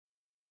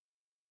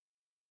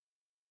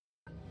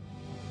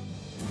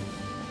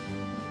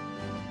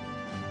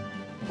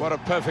What a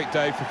perfect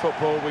day for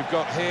football we've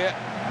got here.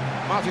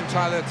 Martin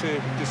Tyler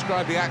to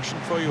describe the action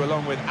for you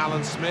along with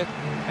Alan Smith.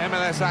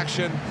 MLS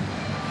action,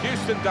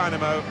 Houston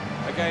Dynamo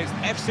against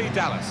FC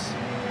Dallas.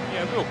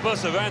 Yeah, real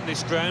buzz around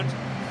this ground.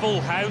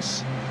 Full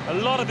house, a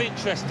lot of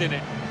interest in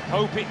it.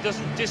 Hope it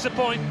doesn't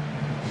disappoint.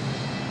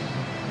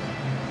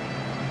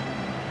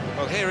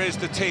 Well, here is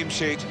the team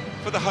sheet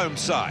for the home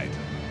side.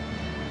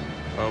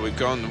 Well, we've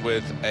gone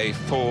with a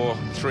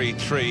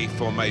 4-3-3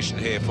 formation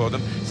here for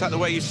them. Is that the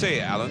way you see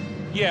it, Alan?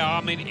 Yeah,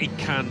 I mean, it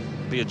can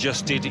be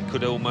adjusted. It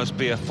could almost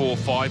be a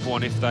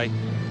 4-5-1 if they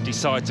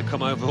decide to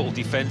come over all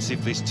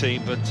defensive, this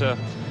team. But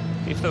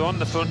if they're on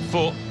the front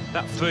foot,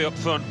 that three up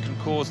front can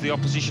cause the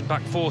opposition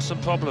back four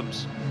some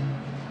problems.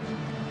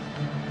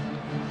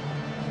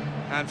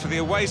 And for the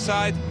away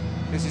side,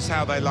 this is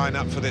how they line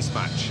up for this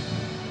match.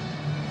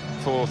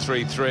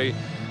 4-3-3,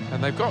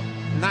 and they've got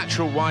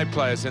natural wide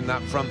players in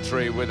that front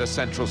three with a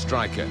central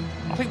striker.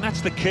 I think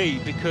that's the key,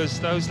 because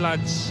those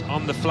lads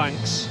on the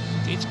flanks,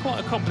 it's quite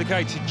a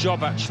complicated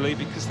job actually,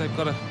 because they've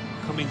got to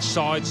come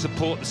inside,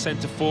 support the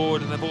centre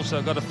forward, and they've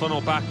also got to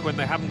funnel back when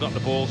they haven't got the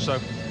ball, so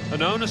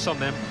an onus on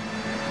them.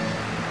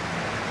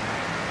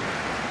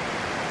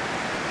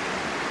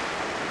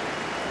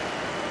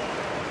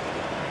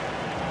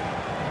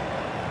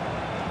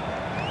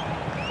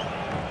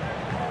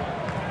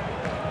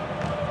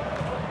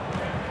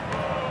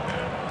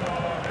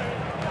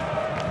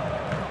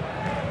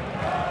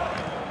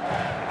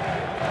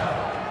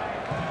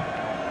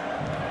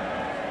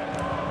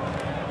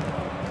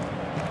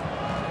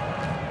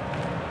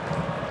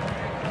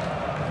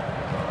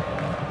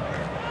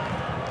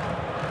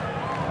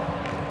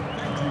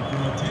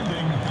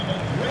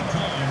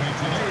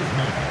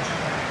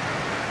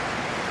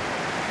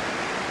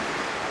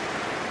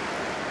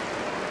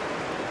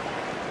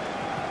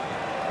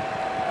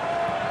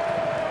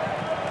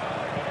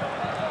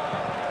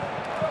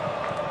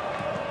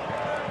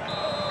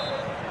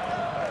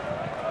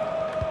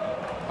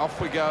 Off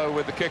we go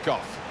with the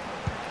kickoff.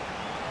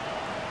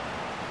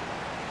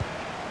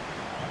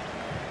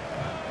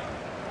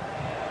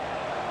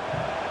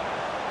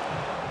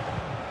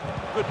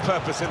 Good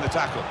purpose in the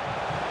tackle.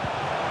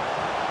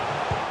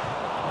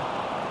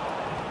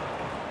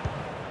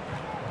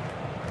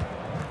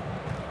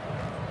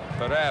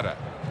 Pereira.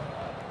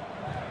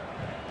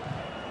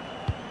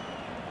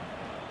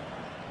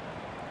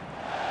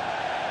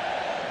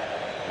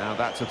 Now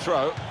that's a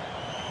throw.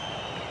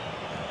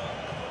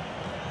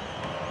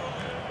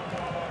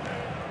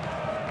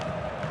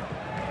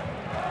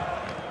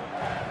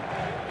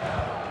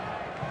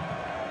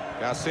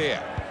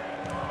 Garcia.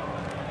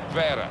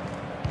 Vera.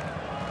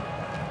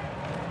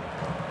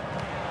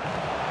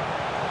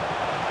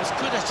 It's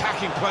good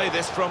attacking play,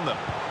 this, from them.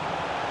 I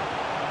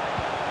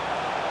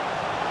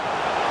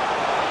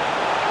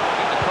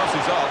think the cross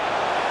is off.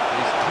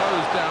 He's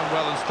closed down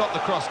well and stopped the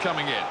cross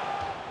coming in.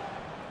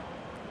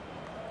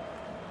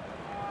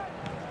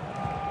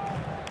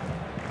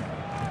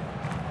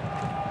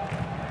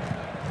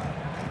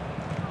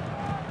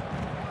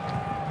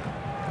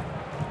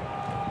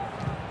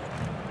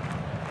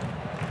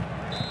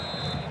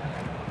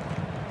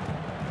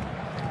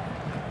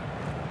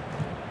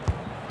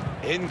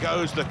 In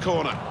goes the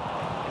corner.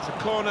 It's a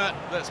corner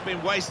that's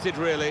been wasted,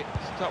 really.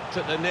 Stopped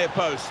at the near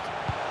post.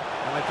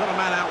 And they've got a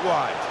man out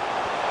wide.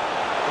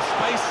 The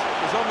space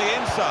is on the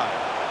inside.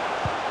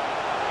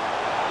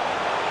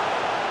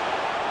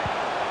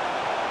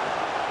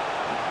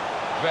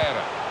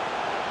 Vera.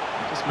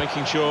 Just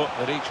making sure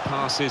that each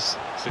pass is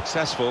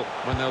successful.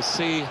 When they'll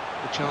see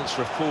the chance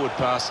for a forward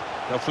pass,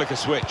 they'll flick a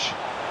switch.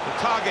 The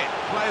target,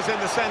 players in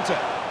the centre.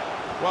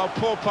 Well,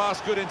 poor pass,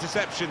 good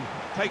interception.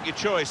 Take your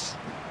choice.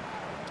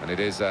 And it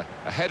is a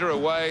header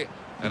away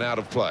and out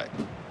of play.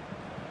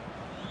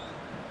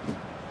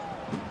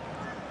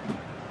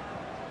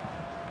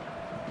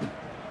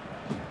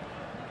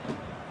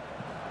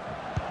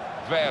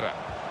 Vera.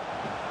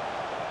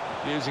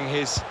 Using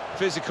his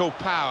physical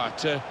power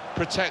to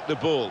protect the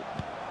ball.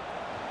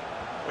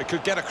 We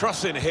could get a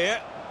cross in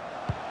here.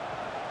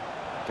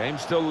 Game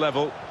still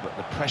level, but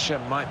the pressure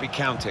might be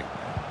counting.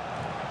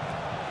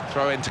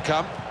 Throw in to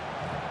come.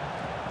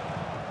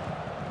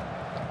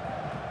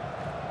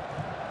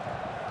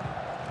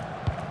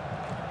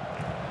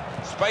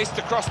 Space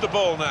to cross the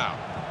ball now.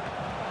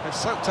 They've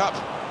soaked up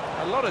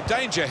a lot of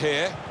danger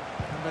here,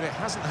 but it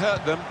hasn't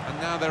hurt them, and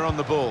now they're on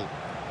the ball.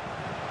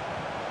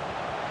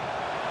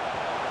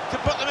 To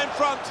put them in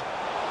front.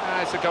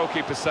 It's a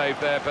goalkeeper save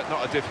there, but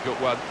not a difficult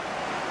one.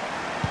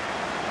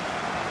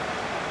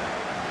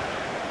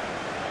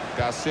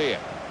 Garcia.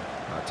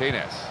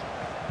 Martinez.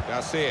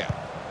 Garcia.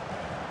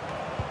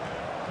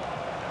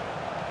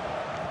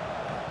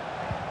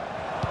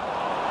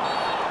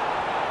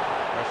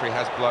 Referee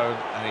has blown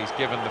and he's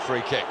given the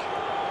free kick.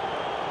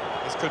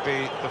 This could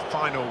be the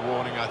final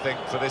warning, I think,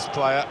 for this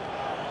player,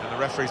 and the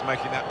referee's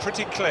making that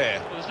pretty clear.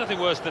 Well, there's nothing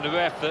worse than a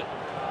ref that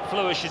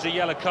flourishes a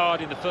yellow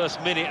card in the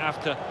first minute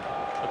after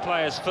the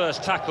player's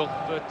first tackle,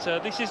 but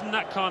this isn't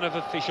that kind of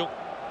official.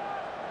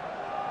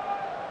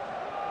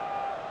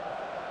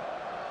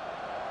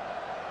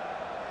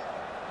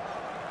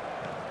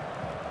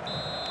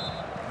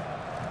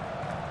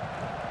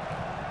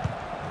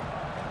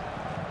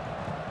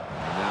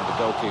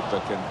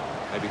 goalkeeper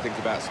can maybe think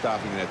about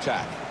starting an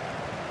attack.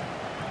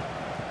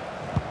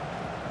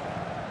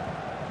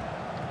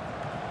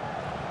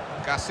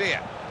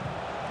 Garcia.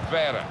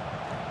 Vera.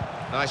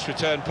 Nice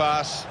return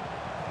pass.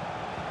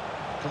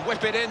 Can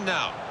whip it in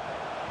now.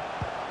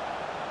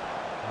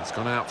 It's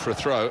gone out for a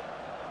throw.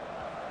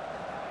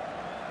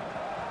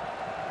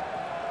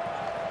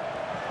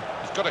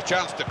 He's got a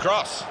chance to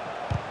cross.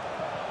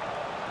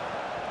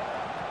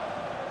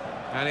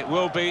 And it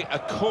will be a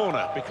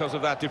corner because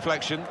of that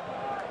deflection.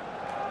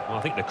 Well,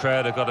 I think the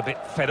crowd have got a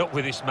bit fed up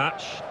with this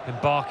match,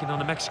 embarking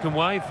on a Mexican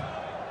wave.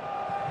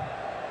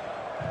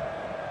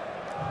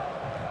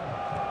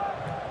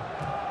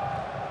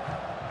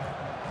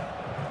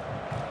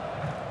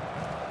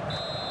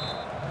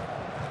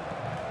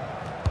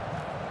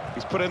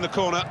 He's put in the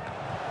corner.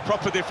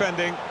 Proper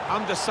defending,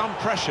 under some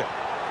pressure.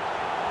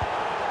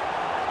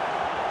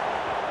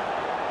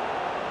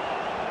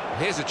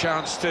 Here's a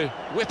chance to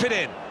whip it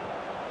in.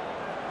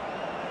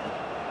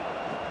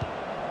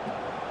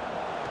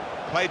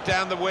 Played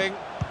down the wing,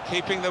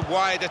 keeping the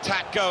wide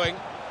attack going.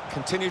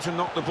 Continue to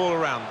knock the ball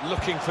around,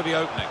 looking for the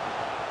opening.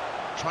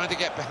 Trying to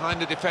get behind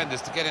the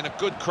defenders to get in a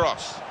good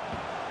cross.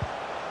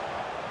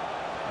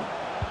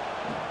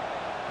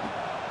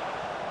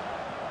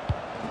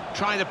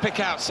 Trying to pick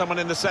out someone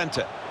in the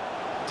centre.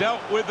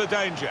 Dealt with the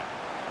danger.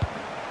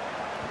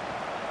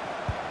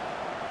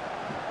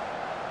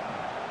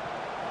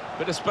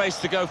 Bit of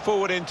space to go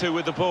forward into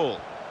with the ball.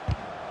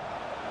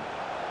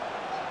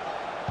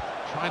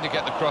 Trying to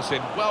get the cross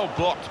in, well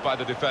blocked by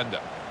the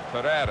defender.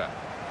 Pereira.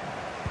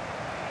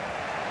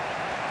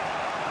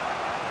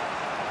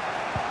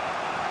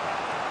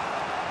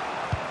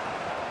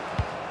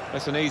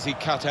 That's an easy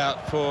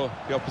cutout for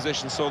the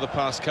opposition, saw the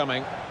pass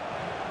coming.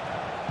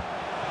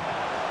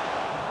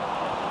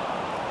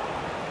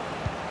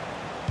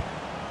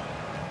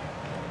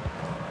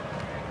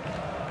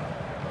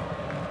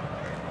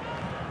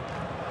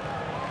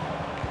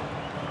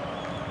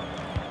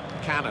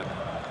 Cannon.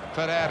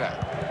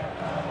 Pereira.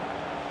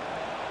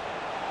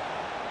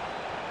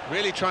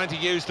 Really trying to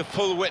use the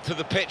full width of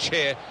the pitch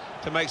here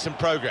to make some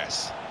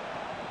progress.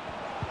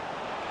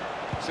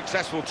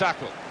 Successful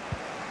tackle.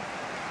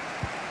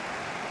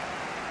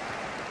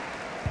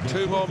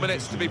 2 more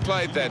minutes to be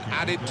played then,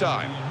 added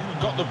time.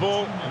 Got the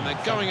ball and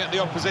they're going at the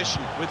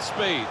opposition with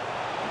speed.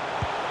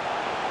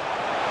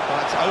 Well,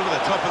 that's over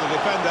the top of the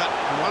defender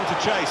and one to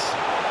chase.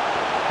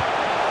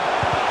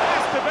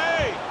 Has to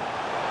be!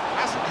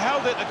 Hasn't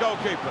held it, the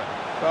goalkeeper.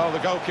 Well, the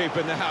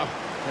goalkeeper now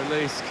at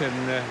least can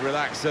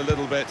relax a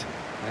little bit.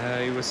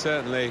 He was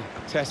certainly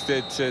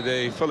tested to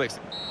the full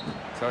extent.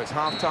 So it's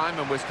half-time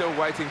and we're still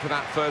waiting for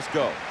that first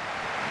goal.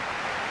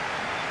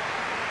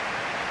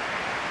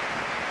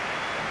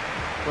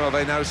 Well,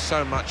 they know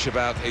so much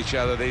about each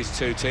other, these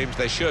two teams.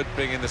 They should,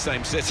 being in the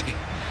same city.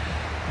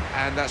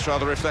 And that's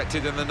rather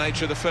reflected in the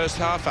nature of the first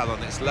half,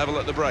 Alan. It's level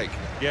at the break.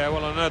 Yeah,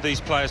 well, I know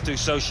these players do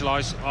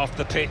socialise off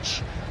the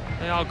pitch.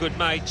 They are good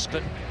mates,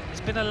 but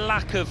there's been a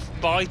lack of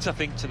bite, I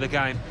think, to the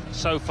game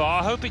so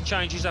far. I hope it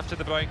changes after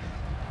the break.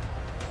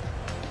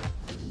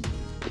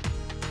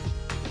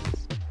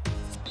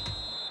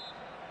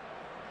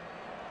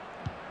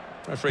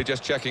 Referee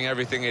just checking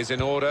everything is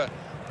in order,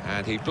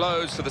 and he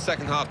blows for the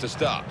second half to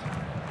start.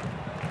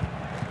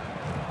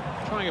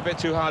 Trying a bit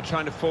too hard,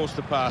 trying to force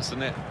the pass,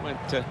 and it went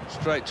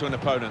straight to an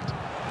opponent.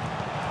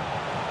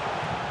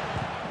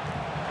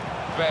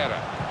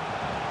 Vera.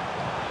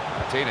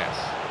 Martinez.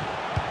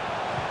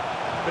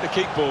 Bit of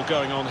keep ball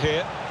going on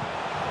here.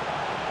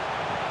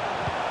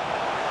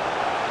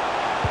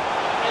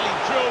 Really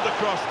drilled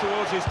across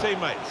towards his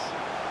teammates.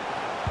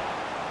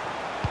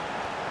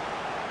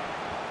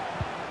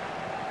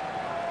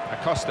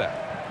 Acosta.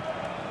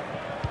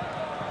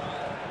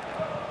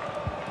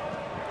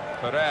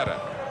 Pereira.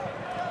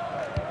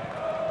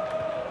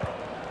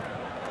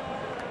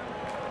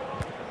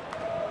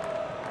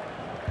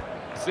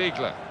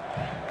 Ziegler.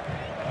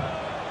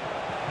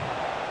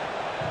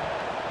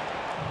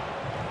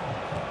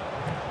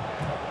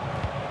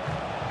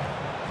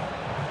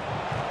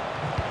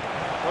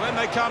 Well, in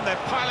they come, they're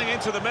piling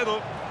into the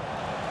middle.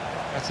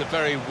 That's a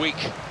very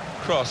weak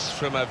cross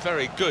from a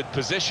very good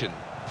position.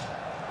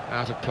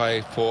 Out of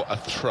play for a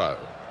throw.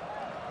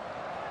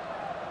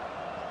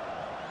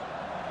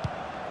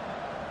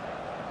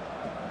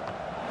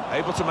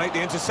 Able to make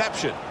the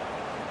interception.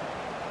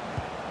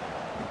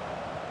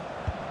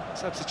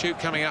 Substitute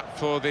coming up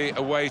for the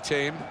away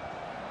team.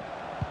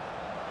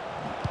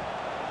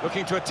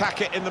 Looking to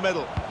attack it in the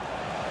middle.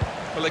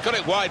 Well, they got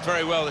it wide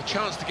very well, the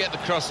chance to get the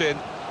cross in,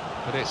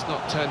 but it's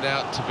not turned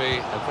out to be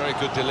a very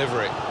good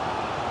delivery.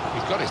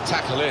 He's got his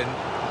tackle in,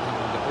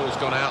 and the ball's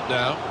gone out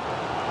now.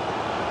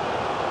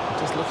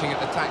 Just looking at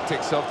the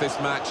tactics of this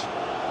match,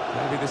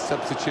 maybe this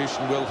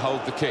substitution will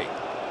hold the key.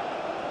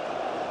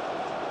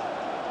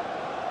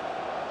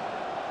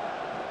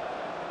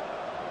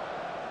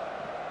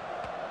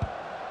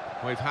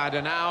 We've had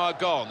an hour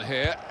gone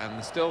here,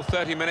 and still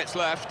 30 minutes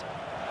left.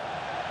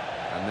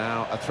 And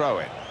now a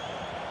throw-in.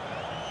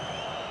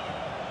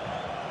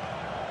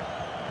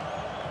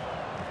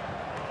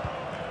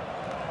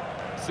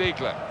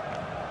 Ziegler.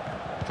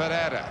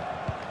 Ferreira.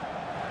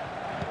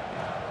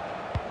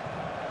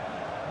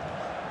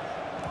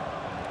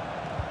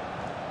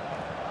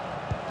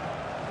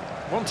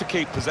 Want to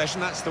keep possession,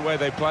 that's the way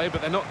they play,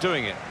 but they're not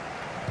doing it.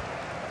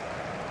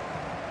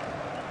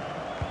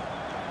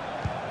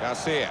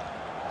 Garcia.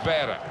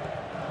 Vera.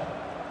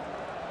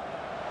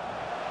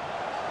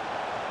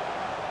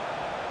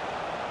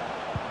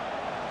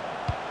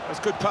 That's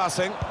good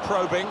passing,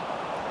 probing.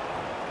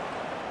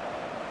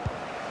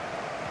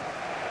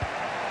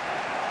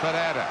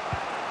 Ferreira.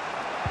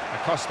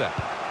 Acosta.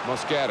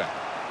 Mosquera.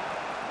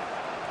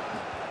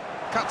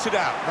 Cuts it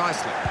out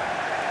nicely.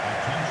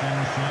 Attention,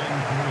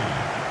 showing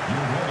 3.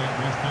 Your verdict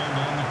will stand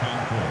on the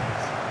count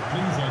calls.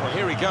 Please. Well,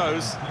 here he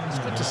goes. It's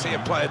good to see a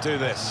player do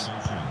this.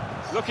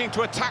 Looking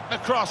to attack the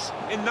cross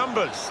in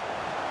numbers.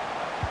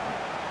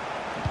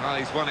 Well,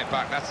 he's won it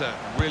back. That's a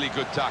really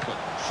good tackle.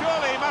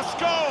 Surely he must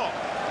score.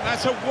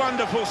 That's a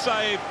wonderful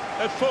save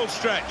at full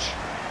stretch.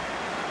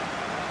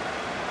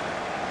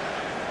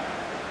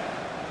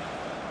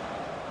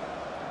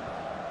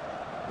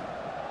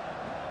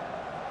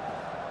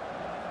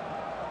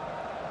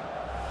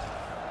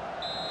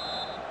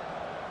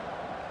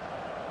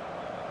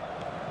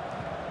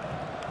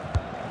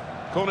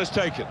 Corner's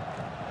taken.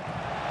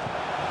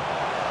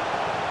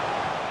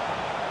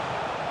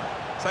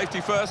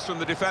 Safety first from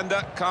the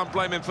defender, can't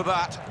blame him for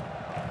that.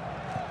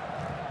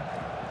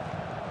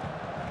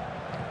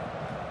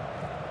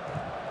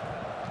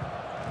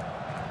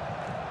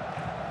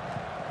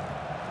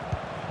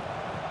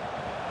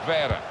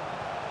 Vera.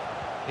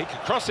 He can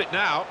cross it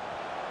now.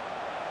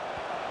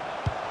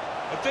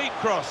 A deep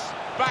cross,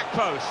 back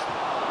post.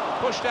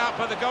 Pushed out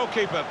by the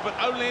goalkeeper, but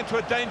only into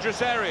a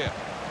dangerous area.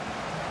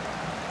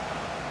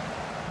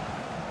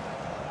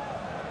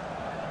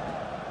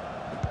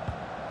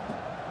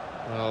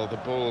 Well, the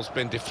ball's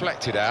been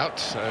deflected out,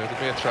 so it'll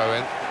be a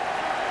throw-in.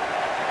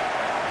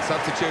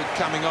 Substitute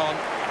coming on.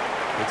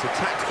 It's a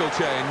tactical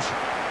change.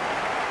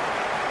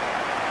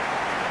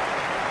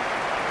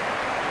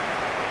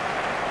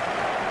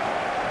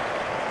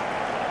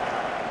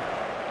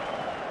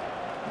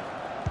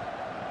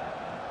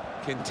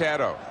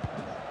 Quintero.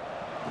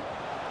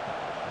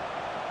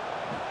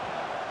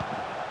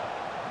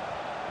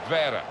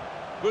 Vera.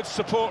 Good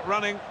support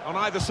running on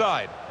either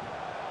side.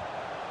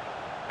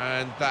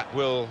 And that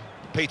will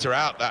peter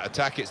out that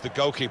attack. It's the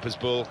goalkeeper's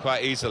ball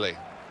quite easily.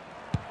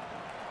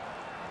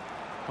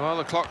 Well,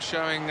 the clock's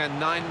showing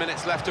 9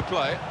 minutes left to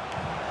play.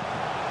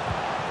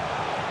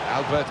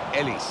 Albert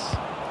Ellis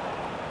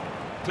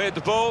cleared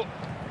the ball,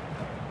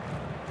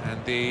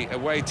 and the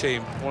away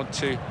team want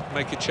to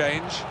make a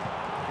change.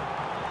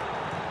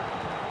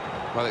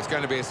 Well, it's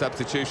going to be a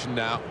substitution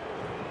now.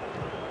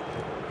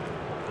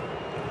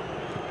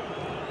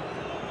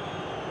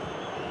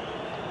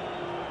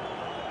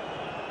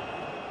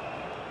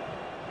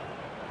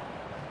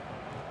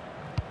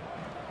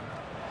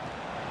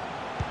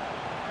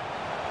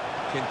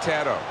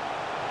 Quintero.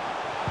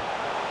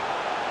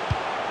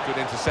 Good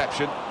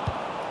interception.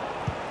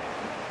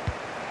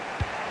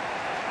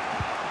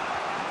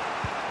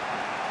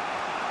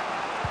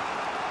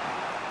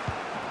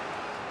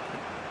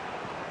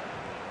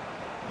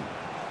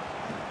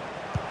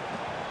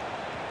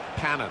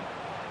 Cannon.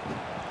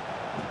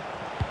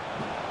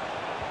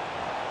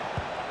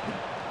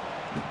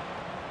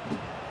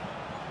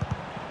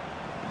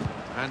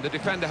 And the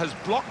defender has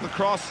blocked the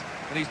cross,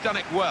 and he's done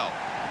it well.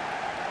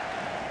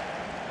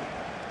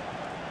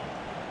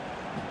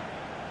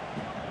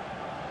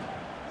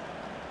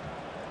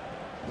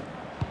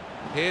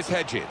 Here's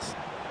Hedges.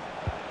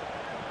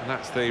 And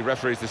that's the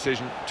referee's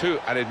decision. 2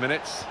 added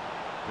minutes.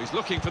 He's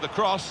looking for the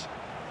cross.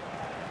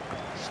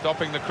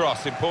 Stopping the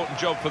cross. Important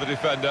job for the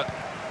defender.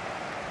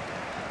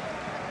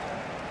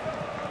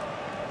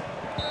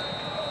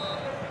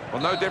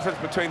 Well, no difference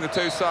between the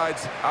two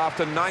sides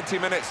after 90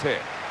 minutes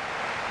here.